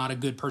was not a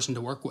good person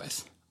to work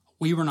with.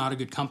 We were not a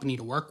good company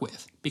to work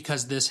with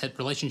because this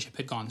relationship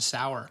had gone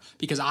sour,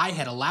 because I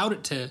had allowed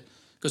it to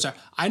go sour.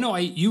 I know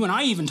you and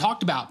I even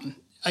talked about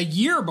a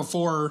year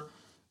before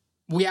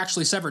we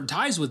actually severed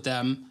ties with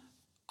them.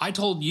 I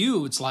told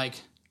you, it's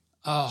like,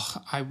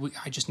 I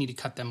just need to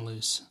cut them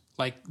loose.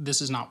 Like,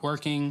 this is not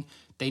working.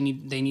 They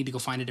need to go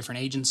find a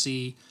different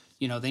agency.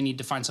 They need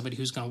to find somebody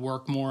who's going to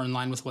work more in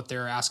line with what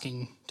they're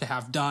asking to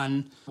have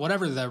done,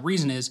 whatever the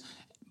reason is.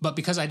 But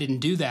because I didn't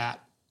do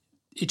that,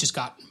 it just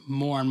got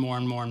more and more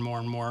and more and more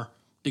and more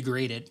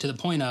degraded to the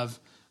point of,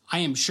 I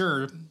am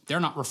sure they're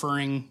not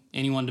referring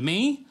anyone to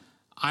me.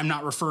 I'm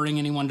not referring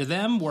anyone to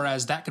them,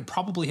 whereas that could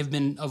probably have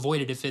been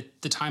avoided if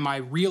at the time I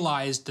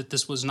realized that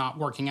this was not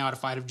working out,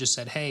 if I'd have just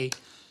said, hey,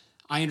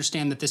 I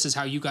understand that this is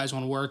how you guys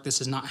want to work. This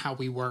is not how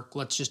we work.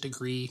 Let's just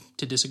agree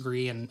to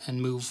disagree and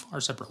move our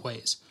separate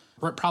ways.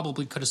 It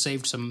probably could have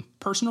saved some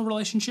personal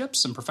relationships,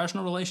 some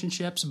professional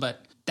relationships,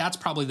 but that's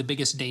probably the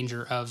biggest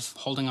danger of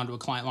holding onto a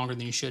client longer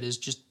than you should is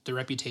just the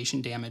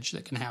reputation damage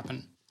that can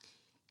happen.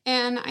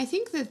 And I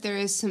think that there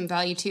is some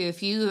value too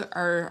if you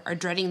are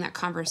dreading that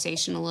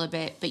conversation a little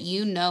bit, but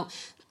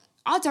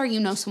odds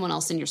are someone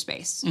else in your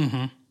space,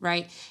 mm-hmm.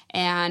 right?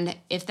 And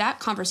if that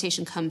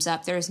conversation comes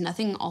up, there is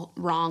nothing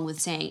wrong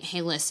with saying,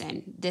 hey,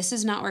 listen, this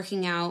is not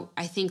working out.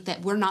 I think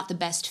that we're not the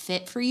best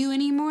fit for you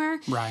anymore.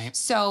 Right.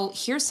 So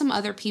here's some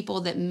other people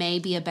that may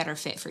be a better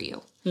fit for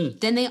you.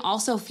 Then they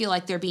also feel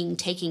like they're being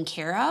taken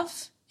care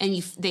of,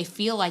 and they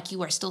feel like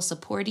you are still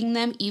supporting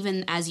them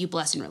even as you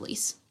bless and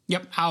release.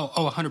 Yep.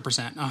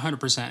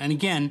 100%. And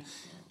again,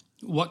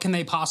 what can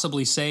they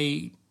possibly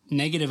say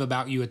negative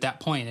about you at that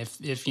point?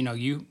 If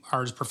you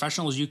are as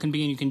professional as you can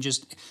be, and you can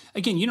just,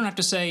 again, you don't have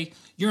to say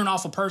you're an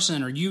awful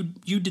person or you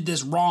did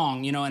this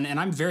wrong, and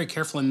I'm very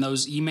careful in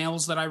those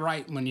emails that I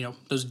write when,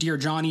 those Dear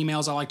John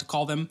emails, I like to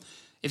call them.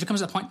 If it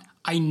comes to that point,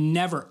 I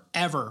never,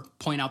 ever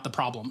point out the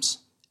problems.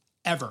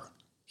 Ever.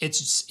 It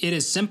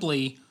is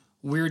simply,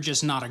 we're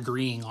just not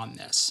agreeing on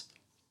this.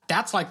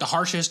 That's like the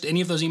harshest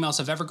any of those emails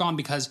have ever gone,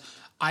 because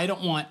I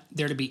don't want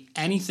there to be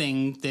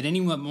anything that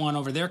anyone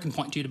over there can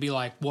point to be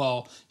like,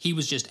 well, he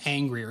was just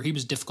angry or he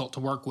was difficult to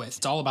work with.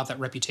 It's all about that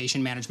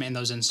reputation management in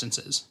those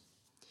instances.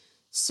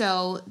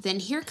 So then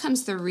here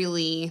comes the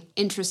really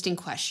interesting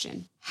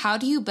question. How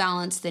do you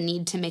balance the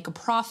need to make a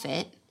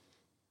profit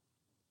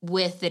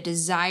with the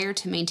desire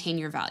to maintain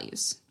your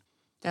values?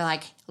 They're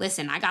like,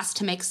 listen, I got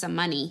to make some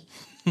money.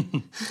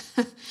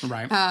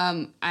 Right.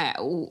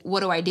 What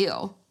do I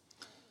do?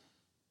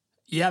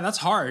 Yeah, that's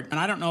hard. And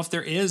I don't know if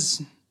there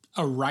is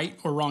a right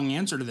or wrong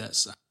answer to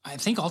this. I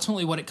think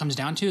ultimately what it comes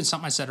down to, and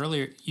something I said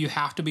earlier, you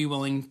have to be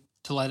willing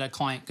to let a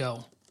client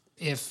go.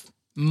 If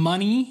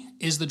money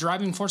is the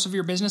driving force of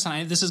your business,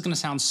 and this is going to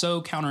sound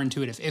so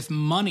counterintuitive, if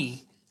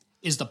money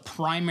is the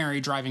primary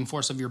driving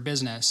force of your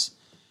business,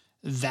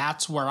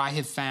 that's where I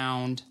have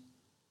found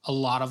a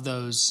lot of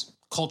those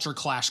culture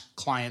clash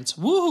clients,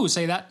 woohoo,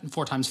 say that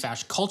 4 times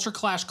fast, culture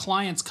clash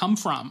clients come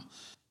from.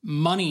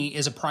 Money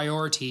is a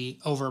priority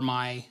over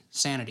my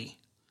sanity,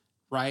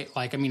 right?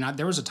 Like, I mean,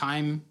 there was a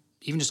time,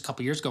 even just a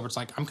couple years ago, where it's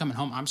like, I'm coming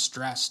home, I'm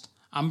stressed,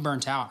 I'm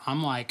burnt out.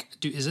 I'm like,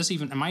 dude,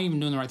 am I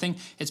even doing the right thing?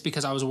 It's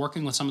because I was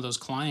working with some of those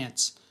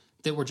clients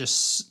that were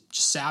just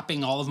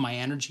sapping all of my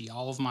energy,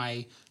 all of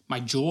my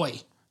joy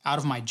out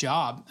of my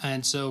job.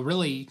 And so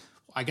really,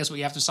 I guess what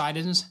you have to decide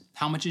is,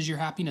 how much is your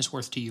happiness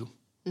worth to you?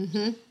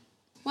 Mm-hmm.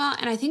 Well,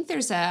 and I think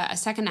there's a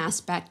second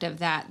aspect of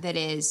that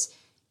is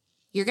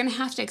you're going to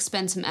have to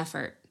expend some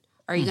effort.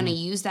 Are you going to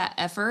use that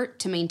effort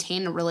to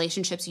maintain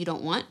relationships you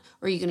don't want?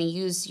 Or are you going to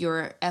use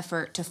your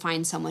effort to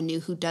find someone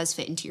new who does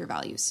fit into your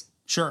values?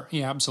 Sure.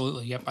 Yeah,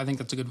 absolutely. Yep. I think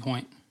that's a good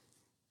point.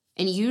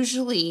 And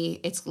usually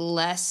it's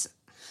less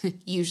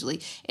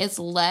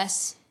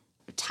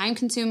time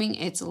consuming.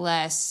 It's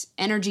less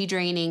energy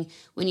draining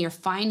when you're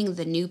finding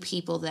the new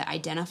people that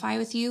identify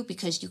with you,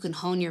 because you can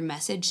hone your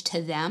message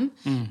to them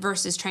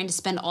versus trying to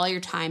spend all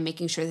your time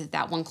making sure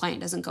that one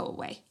client doesn't go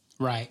away.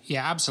 Right.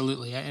 Yeah,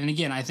 absolutely. And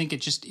again, I think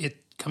it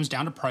comes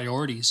down to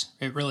priorities.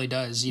 It really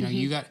does. You know,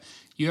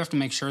 you have to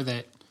make sure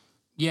that,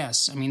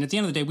 yes, I mean, at the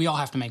end of the day, we all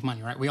have to make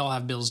money, right? We all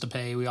have bills to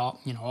pay. We all,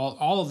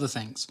 all of the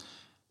things.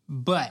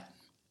 But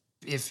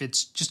if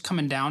it's just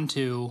coming down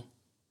to,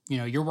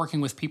 you're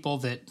working with people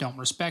that don't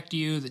respect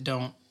you, that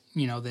don't,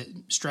 that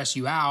stress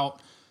you out,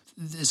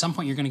 at some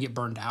point you're going to get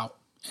burned out.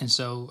 And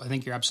so I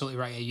think you're absolutely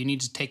right. You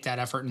need to take that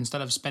effort, and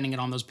instead of spending it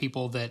on those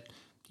people that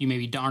you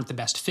maybe aren't the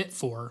best fit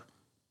for,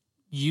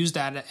 use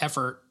that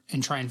effort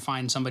and try and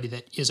find somebody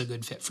that is a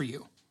good fit for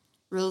you.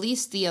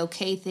 Release the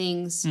okay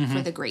things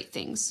for the great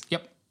things.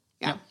 Yep.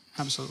 Yeah. Yep.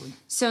 Absolutely.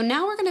 So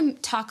now we're going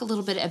to talk a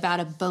little bit about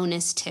a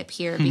bonus tip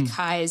here,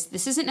 because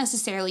this isn't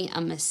necessarily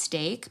a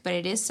mistake, but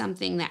it is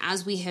something that,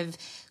 as we have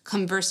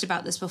conversed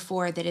about this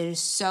before, that it is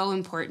so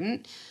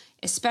important,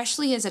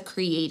 especially as a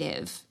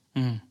creative.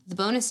 The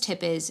bonus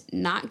tip is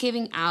not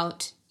giving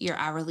out your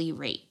hourly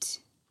rate.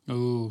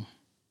 Ooh.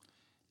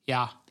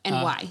 Yeah. And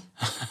why?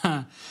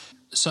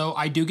 So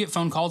I do get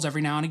phone calls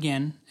every now and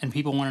again, and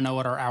people want to know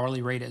what our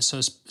hourly rate is.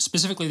 So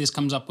specifically, this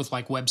comes up with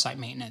like website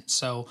maintenance.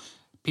 So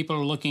people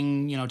are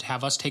looking, to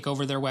have us take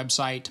over their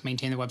website, to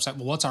maintain their website.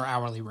 Well, what's our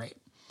hourly rate?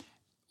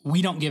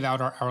 We don't give out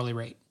our hourly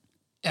rate,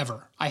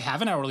 ever. I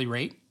have an hourly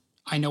rate.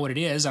 I know what it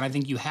is, and I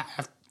think you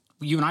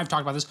and I have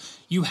talked about this.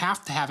 You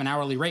have to have an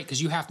hourly rate,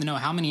 because you have to know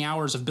how many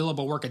hours of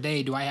billable work a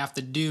day do I have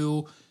to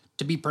do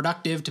to be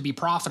productive, to be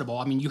profitable.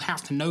 I mean, you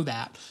have to know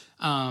that.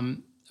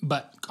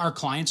 But our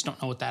clients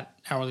don't know what that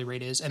hourly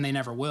rate is, and they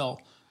never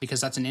will, because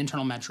that's an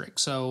internal metric.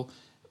 So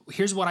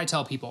here's what I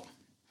tell people.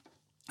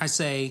 I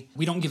say,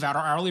 we don't give out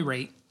our hourly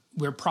rate.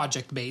 We're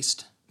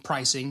project-based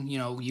pricing.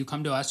 You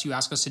come to us, you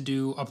ask us to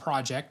do a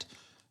project.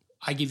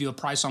 I give you a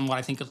price on what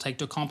I think it'll take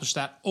to accomplish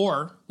that.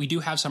 Or we do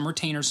have some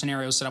retainer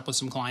scenarios set up with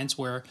some clients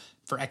where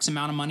for X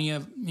amount of money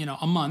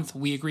a month,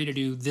 we agree to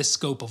do this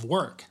scope of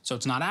work. So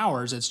it's not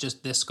hours, it's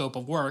just this scope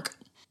of work.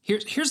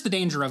 Here's the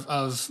danger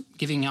of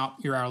giving out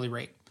your hourly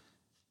rate.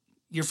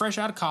 You're fresh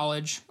out of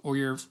college, or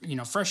you're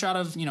fresh out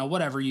of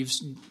whatever, you've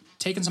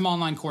taken some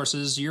online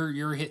courses,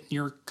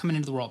 you're coming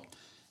into the world.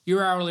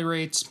 Your hourly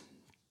rate's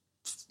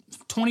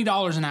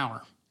 $20 an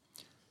hour.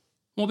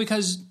 Well,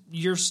 because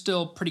you're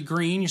still pretty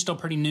green, you're still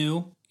pretty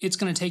new, it's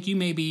going to take you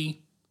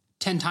maybe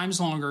 10 times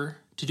longer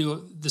to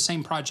do the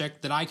same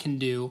project that I can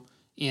do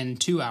in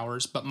 2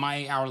 hours, but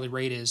my hourly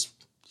rate is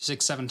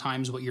 6-7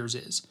 times what yours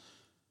is.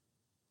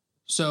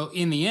 So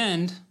in the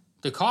end,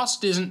 the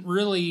cost isn't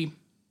really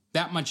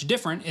that much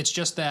different. It's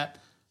just that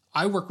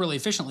I work really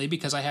efficiently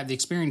because I have the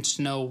experience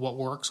to know what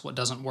works, what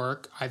doesn't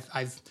work.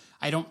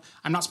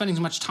 I'm not spending as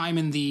much time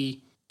in the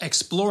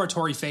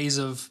exploratory phase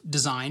of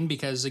design,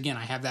 because again,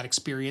 I have that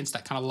experience,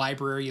 that kind of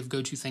library of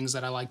go-to things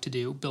that I like to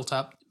do built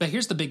up. But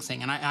here's the big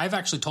thing, and I've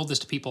actually told this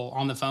to people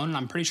on the phone, and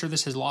I'm pretty sure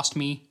this has lost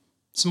me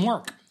some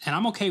work, and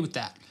I'm okay with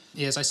that.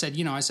 Is I said,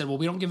 well,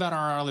 we don't give out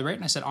our hourly rate,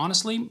 and I said,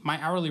 honestly, my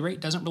hourly rate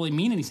doesn't really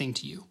mean anything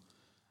to you.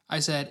 I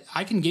said,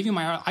 I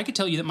could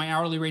tell you that my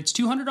hourly rate's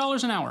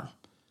 $200 an hour.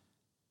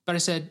 But I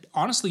said,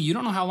 honestly, you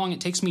don't know how long it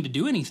takes me to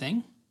do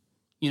anything.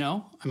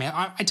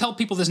 I tell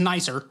people this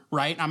nicer,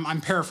 right?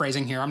 I'm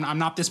paraphrasing here. I'm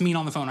not this mean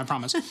on the phone, I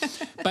promise.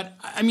 But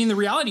I mean, the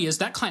reality is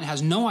that client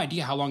has no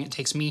idea how long it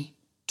takes me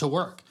to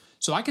work.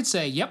 So I could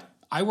say, yep,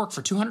 I work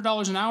for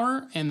 $200 an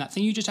hour, and that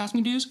thing you just asked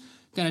me to do is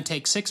going to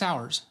take 6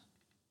 hours.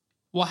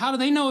 Well, how do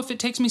they know if it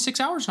takes me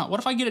 6 hours or not? What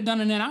if I get it done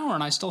in an hour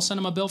and I still send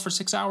them a bill for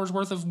 6 hours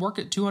worth of work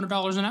at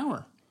 $200 an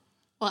hour?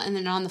 Well, and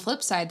then on the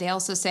flip side, they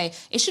also say,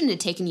 it shouldn't have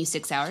taken you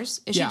 6 hours.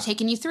 It should have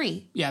taken you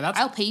 3. Yeah,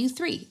 I'll pay you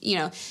 3,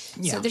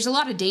 So there's a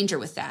lot of danger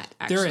with that,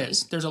 actually. There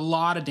is. There's a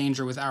lot of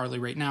danger with hourly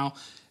rate. Now,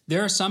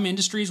 there are some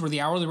industries where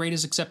the hourly rate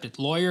is accepted.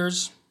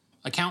 Lawyers,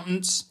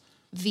 accountants.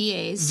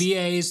 VAs,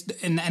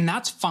 and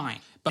that's fine.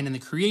 But in the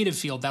creative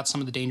field, that's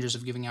some of the dangers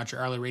of giving out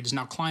your hourly rate, is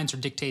now clients are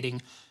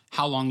dictating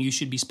how long you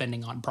should be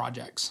spending on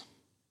projects.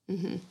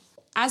 Mm-hmm.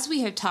 As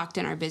we have talked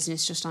in our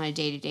business just on a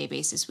day-to-day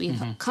basis,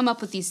 we've come up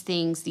with these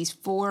things, these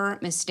 4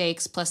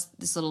 mistakes plus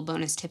this little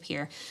bonus tip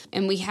here.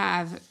 And we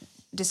have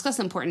discuss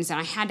the importance, and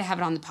I had to have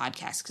it on the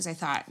podcast because I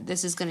thought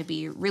this is going to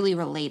be really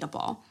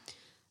relatable.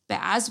 But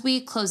as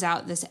we close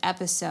out this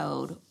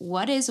episode,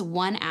 what is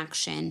one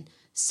action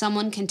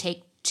someone can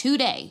take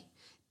today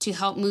to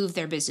help move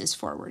their business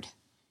forward?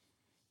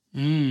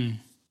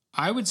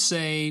 I would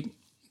say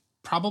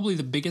probably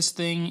the biggest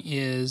thing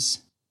is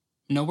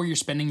know where you're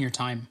spending your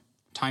time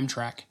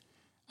track.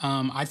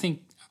 I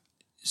think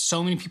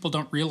so many people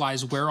don't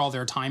realize where all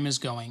their time is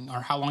going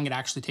or how long it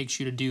actually takes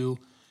you to do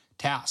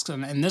tasks.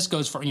 And this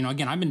goes for,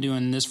 again, I've been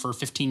doing this for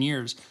 15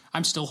 years.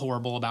 I'm still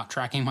horrible about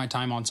tracking my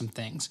time on some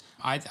things.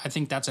 I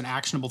think that's an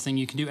actionable thing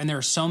you can do. And there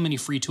are so many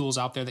free tools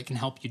out there that can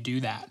help you do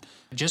that.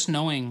 Just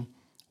knowing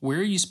where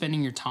are you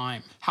spending your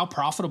time? How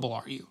profitable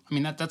are you? I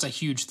mean, that's a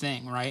huge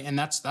thing, right? And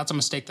that's a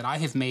mistake that I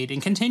have made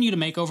and continue to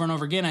make over and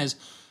over again is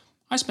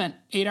I spent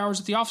 8 hours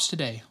at the office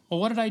today.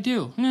 Well, what did I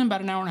do?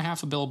 About an hour and a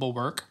half of billable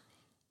work.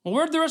 Well,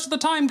 where'd the rest of the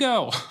time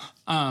go?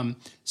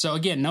 So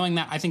again, knowing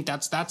that, I think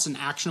that's an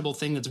actionable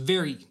thing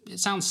it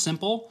sounds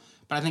simple,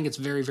 but I think it's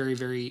very, very,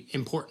 very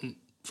important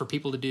for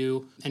people to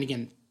do. And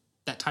again,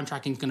 that time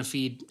tracking is going to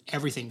feed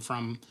everything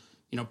from,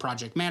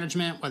 project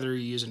management, whether you're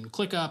using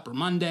ClickUp or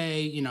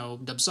Monday,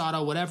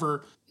 Dubsado,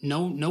 whatever.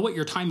 Know what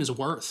your time is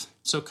worth.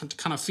 So to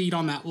kind of feed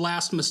on that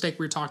last mistake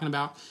we were talking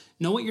about,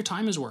 know what your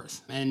time is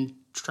worth, and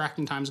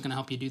tracking time is going to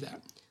help you do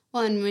that.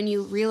 Well, and when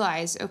you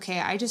realize, okay,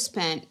 I just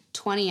spent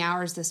 20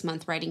 hours this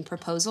month writing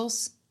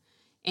proposals,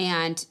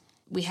 and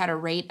we had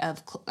a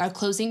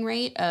closing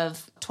rate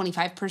of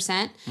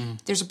 25%,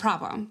 there's a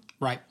problem.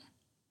 Right.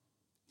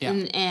 Yeah.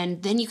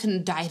 And then you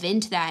can dive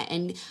into that.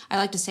 And I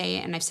like to say,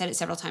 and I've said it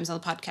several times on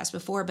the podcast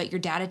before, but your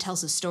data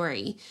tells a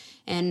story.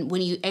 And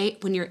when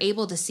you're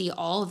able to see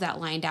all of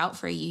that lined out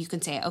for you, you can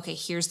say, okay,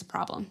 here's the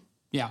problem.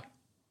 Yeah.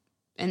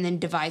 And then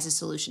devise a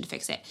solution to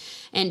fix it.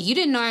 And you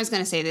didn't know I was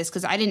going to say this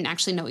because I didn't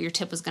actually know what your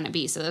tip was going to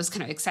be. So that was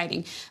kind of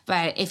exciting.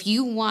 But if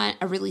you want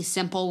a really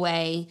simple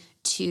way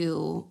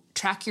to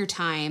track your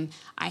time,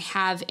 I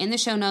have in the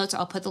show notes,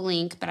 I'll put the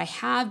link, but I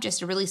have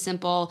just a really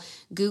simple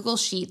Google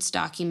Sheets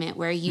document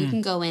where you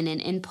can go in and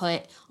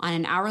input on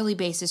an hourly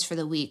basis for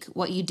the week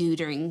what you do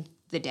during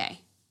the day.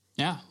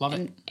 Yeah, love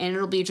it. And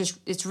it'll be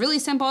it's really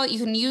simple. You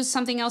can use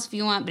something else if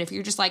you want, but if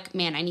you're just like,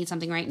 man, I need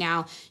something right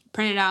now,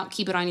 print it out,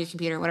 keep it on your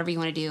computer, whatever you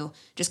want to do,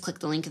 just click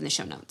the link in the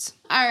show notes.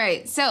 All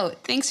right. So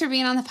thanks for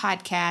being on the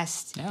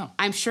podcast. Yeah.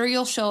 I'm sure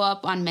you'll show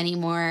up on many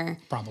more.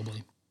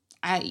 Probably.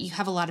 You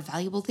have a lot of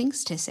valuable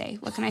things to say.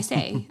 What can I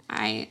say?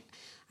 I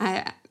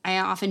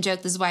often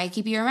joke this is why I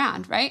keep you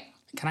around, right?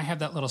 Can I have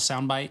that little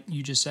soundbite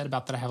you just said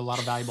about that I have a lot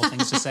of valuable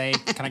things to say?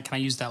 Can I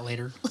use that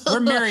later?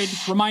 We're married.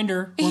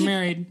 Reminder, we're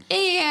married.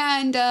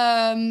 And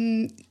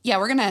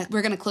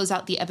we're gonna close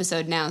out the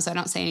episode now, so I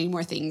don't say any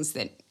more things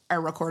that are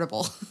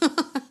recordable.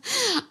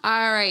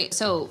 All right.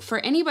 So for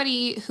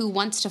anybody who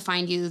wants to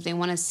find you, they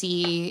want to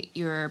see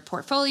your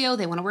portfolio,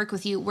 they want to work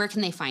with you, where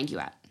can they find you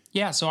at?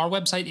 Yeah, so our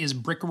website is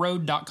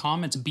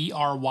brickroad.com. It's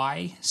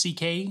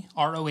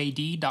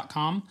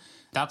BRYCKROAD.com.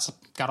 That's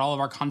got all of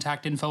our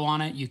contact info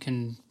on it. You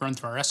can run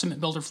through our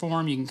estimate builder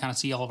form. You can kind of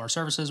see all of our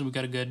services. We've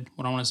got a good,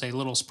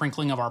 little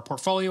sprinkling of our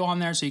portfolio on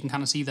there, so you can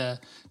kind of see the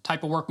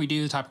type of work we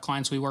do, the type of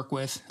clients we work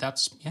with.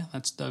 That's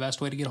the best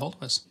way to get a hold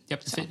of us.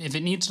 Yep, if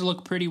it needs to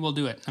look pretty, we'll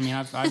do it. I mean,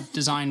 I've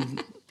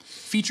designed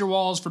feature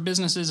walls for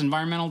businesses,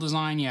 environmental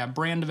design,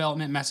 brand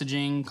development,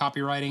 messaging,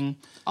 copywriting.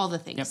 All the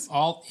things.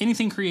 Yep,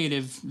 anything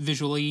creative,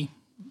 visually,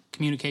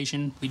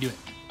 communication, we do it.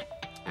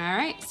 All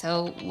right,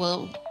 so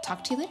we'll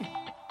talk to you later.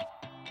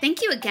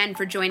 Thank you again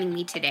for joining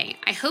me today.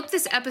 I hope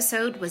this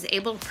episode was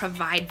able to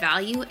provide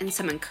value and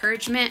some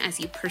encouragement as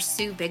you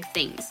pursue big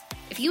things.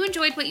 If you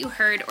enjoyed what you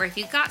heard, or if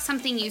you got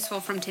something useful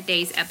from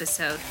today's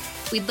episode,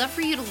 we'd love for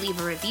you to leave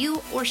a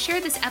review or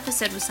share this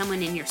episode with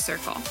someone in your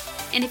circle.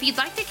 And if you'd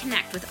like to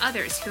connect with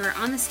others who are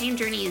on the same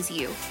journey as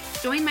you,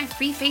 join my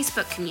free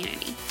Facebook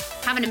community.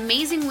 Have an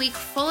amazing week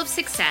full of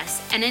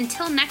success, and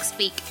until next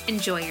week,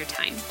 enjoy your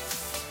time.